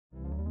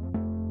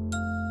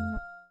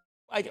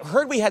I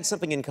heard we had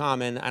something in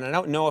common, and I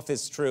don't know if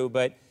it's true,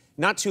 but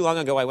not too long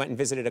ago, I went and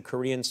visited a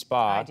Korean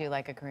spa. I do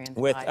like a Korean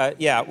spa.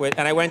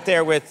 And I went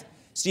there with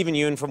Stephen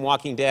Yoon from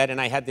Walking Dead,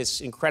 and I had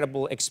this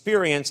incredible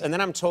experience. And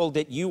then I'm told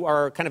that you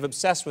are kind of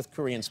obsessed with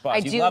Korean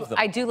spas. You love them.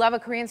 I do love a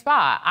Korean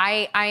spa.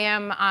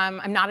 I'm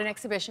not an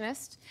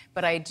exhibitionist,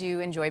 but I do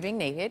enjoy being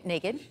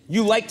naked.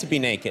 You like to be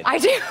naked. I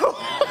do.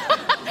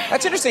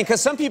 That's interesting,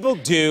 because some people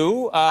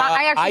do.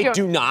 I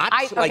do not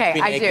like to be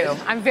naked. I do.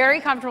 I'm very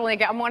comfortable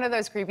naked. I'm one of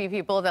those creepy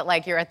people that,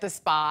 like, you're at the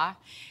spa,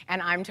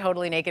 and I'm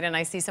totally naked, and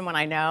I see someone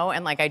I know,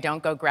 and, like, I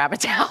don't go grab a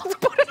towel to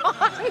put it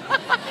on.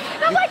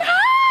 And I'm like, hi!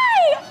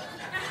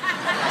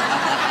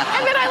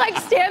 And then I, like,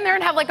 stand there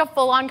and have, like, a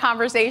full-on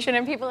conversation,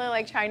 and people are,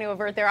 like, trying to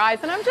avert their eyes,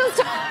 and I'm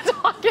just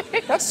talking.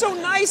 That's so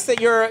nice that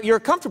you're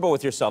comfortable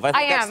with yourself. I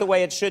think that's the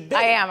way it should be.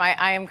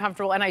 I am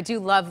comfortable, and I do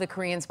love the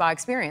Korean spa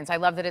experience. I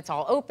love that it's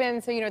all open.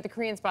 So, you know, at the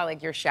Korean spa,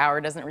 like, your shower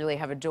doesn't really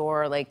have a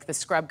door. Like, the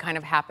scrub kind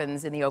of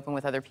happens in the open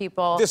with other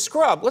people. The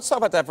scrub, let's talk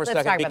about that for a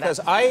second, because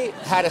I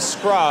had a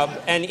scrub,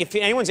 and if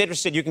anyone's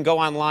interested, you can go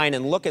online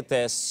and look at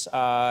this,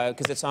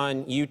 because it's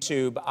on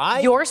YouTube.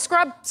 Your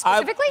scrub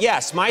specifically?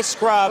 Yes, my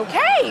scrub.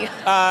 Okay.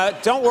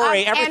 Don't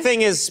worry,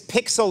 everything is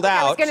pixeled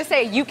out. I was going to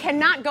say, you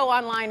cannot go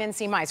online and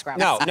see my scrub.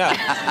 No.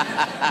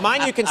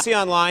 Mine you can see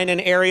online,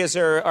 and areas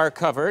are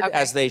covered,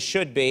 as they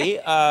should be.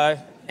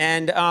 But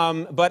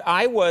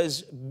I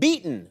was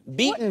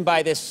beaten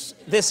by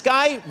this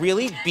guy.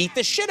 Really beat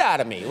the shit out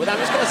of me. I'm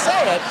just going to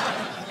say it.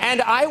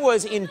 And I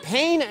was in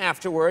pain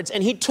afterwards,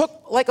 and he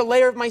took like a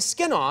layer of my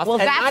skin off. Well,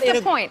 that's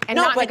the point. And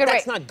not in a good way.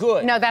 That's not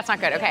good. No, that's not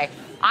good. Okay.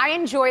 I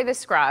enjoy the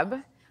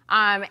scrub.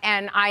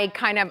 And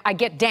I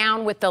get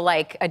down with the,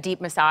 like, a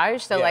deep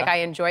massage, so, like, I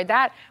enjoyed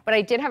that. But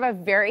I did have a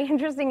very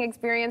interesting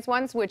experience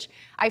once, which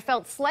I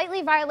felt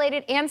slightly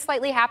violated and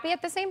slightly happy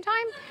at the same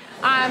time.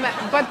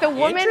 But the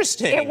woman...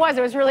 Interesting. It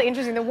was really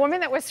interesting. The woman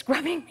that was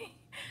scrubbing me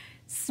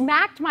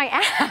smacked my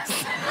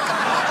ass.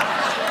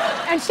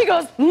 And she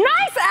goes,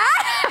 nice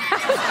ass!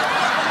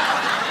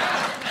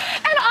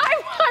 And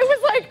I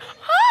was like,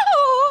 oh!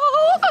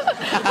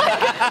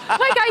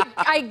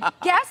 I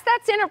guess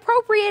that's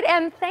inappropriate,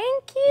 and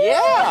thank you. Yeah.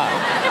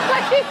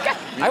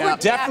 I would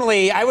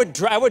definitely, I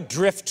would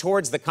drift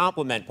towards the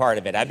compliment part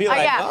of it. I'd be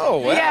like, oh,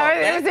 well,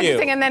 it was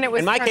interesting, and then it was.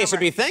 In my case, it'd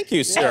be thank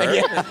you,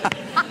 sir.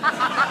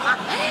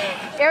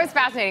 It was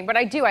fascinating, but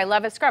I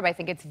love a scrub. I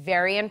think it's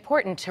very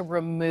important to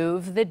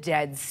remove the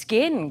dead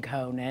skin,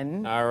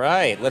 Conan. All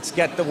right, let's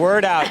get the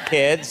word out,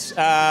 kids.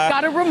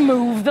 Gotta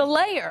remove the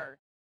layer.